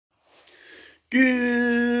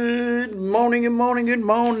Good morning, good morning, good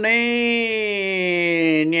morning.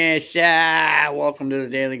 Yes, sir. Welcome to the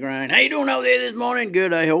Daily Grind. How you doing out there this morning?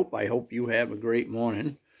 Good, I hope. I hope you have a great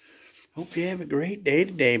morning. Hope you have a great day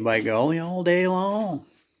today, by golly, all day long.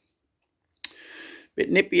 Bit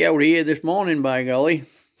nippy out here this morning, by golly.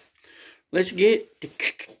 Let's get to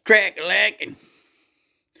crack-a-lackin'.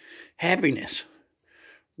 Happiness.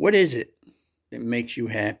 What is it that makes you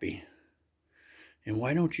happy? And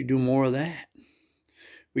why don't you do more of that?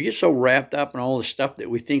 We get so wrapped up in all the stuff that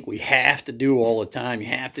we think we have to do all the time. You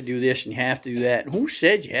have to do this and you have to do that. And who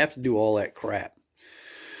said you have to do all that crap?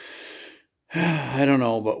 I don't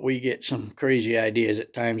know, but we get some crazy ideas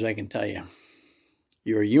at times, I can tell you.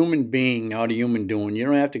 You're a human being, not a human doing. You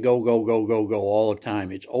don't have to go all the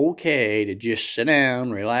time. It's okay to just sit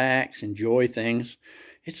down, relax, enjoy things.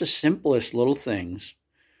 It's the simplest little things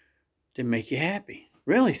that make you happy.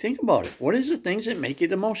 Really, think about it. What is the things that make you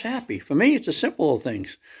the most happy? For me, it's the simple little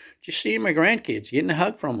things. Just seeing my grandkids, getting a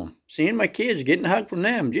hug from them. Seeing my kids, getting a hug from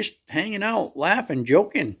them. Just hanging out, laughing,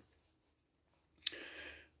 joking.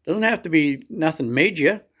 Doesn't have to be nothing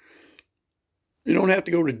major. You don't have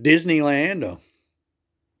to go to Disneyland or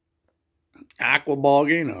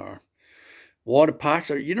aquabogging or water parks.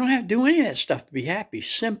 You don't have to do any of that stuff to be happy.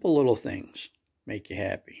 Simple little things make you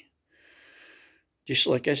happy. Just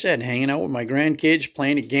like I said, hanging out with my grandkids,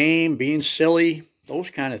 playing a game, being silly,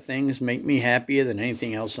 those kind of things make me happier than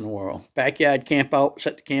anything else in the world. Backyard camp out,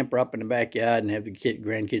 set the camper up in the backyard and have the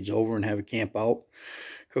grandkids over and have a camp out.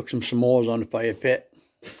 Cook some s'mores on the fire pit.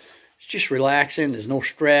 It's just relaxing. There's no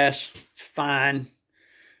stress. It's fun.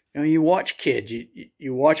 You know, you watch kids.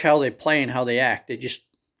 You watch how they play and how they act.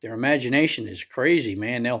 Their imagination is crazy,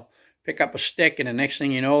 man. They'll pick up a stick and the next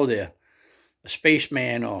thing you know, they're a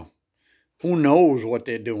spaceman or who knows what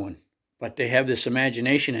they're doing, but they have this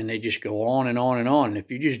imagination and they just go on and on and on. And if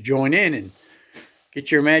you just join in and get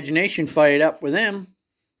your imagination fired up with them,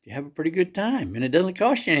 you have a pretty good time. And it doesn't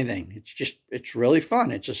cost you anything. It's really fun.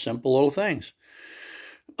 It's just simple little things.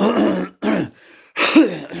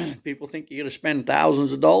 People think you got to spend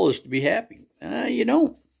thousands of dollars to be happy. You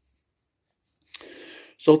don't.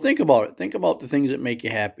 So think about it. Think about the things that make you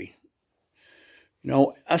happy. You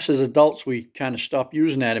know, us as adults, we kind of stop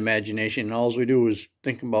using that imagination, and all we do is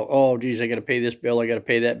think about, oh, geez, I got to pay this bill, I got to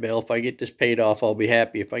pay that bill. If I get this paid off, I'll be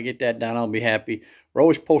happy. If I get that done, I'll be happy. We're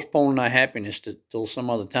always postponing our happiness till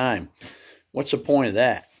some other time. What's the point of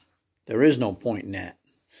that? There is no point in that.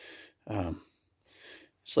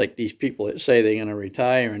 It's like these people that say they're going to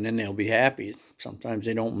retire and then they'll be happy. Sometimes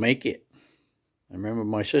they don't make it. I remember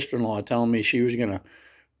my sister-in-law telling me she was going to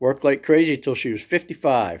work like crazy till she was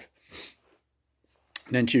 55.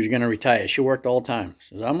 And then she was going to retire. She worked all the time.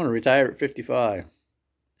 She says, I'm going to retire at 55.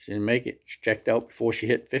 She didn't make it. She checked out before she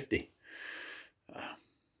hit 50.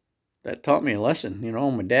 That taught me a lesson. You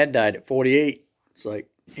know, my dad died at 48. It's like,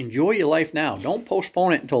 enjoy your life now. Don't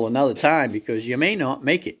postpone it until another time because you may not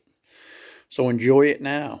make it. So enjoy it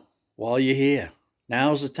now while you're here.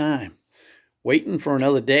 Now's the time. Waiting for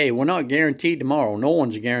another day. We're not guaranteed tomorrow. No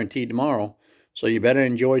one's guaranteed tomorrow. So you better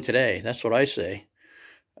enjoy today. That's what I say.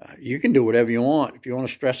 You can do whatever you want. If you want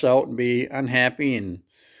to stress out and be unhappy and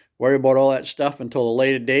worry about all that stuff until a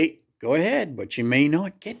later date, go ahead, but you may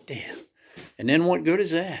not get there. And then what good is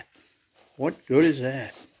that? What good is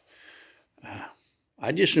that?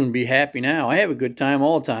 I just soon be happy now. I have a good time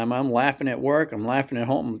all the time. I'm laughing at work. I'm laughing at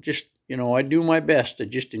home. Just, you know, I do my best to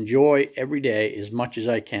just enjoy every day as much as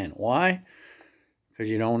I can. Why? Because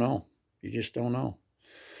you don't know. You just don't know.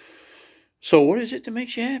 So what is it that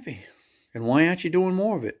makes you happy? And why aren't you doing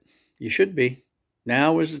more of it? You should be.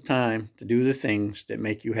 Now is the time to do the things that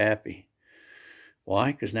make you happy.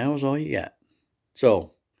 Why? Because now is all you got.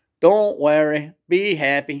 So, don't worry. Be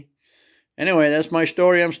happy. Anyway, that's my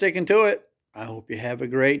story. I'm sticking to it. I hope you have a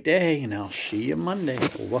great day, and I'll see you Monday.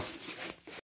 Over.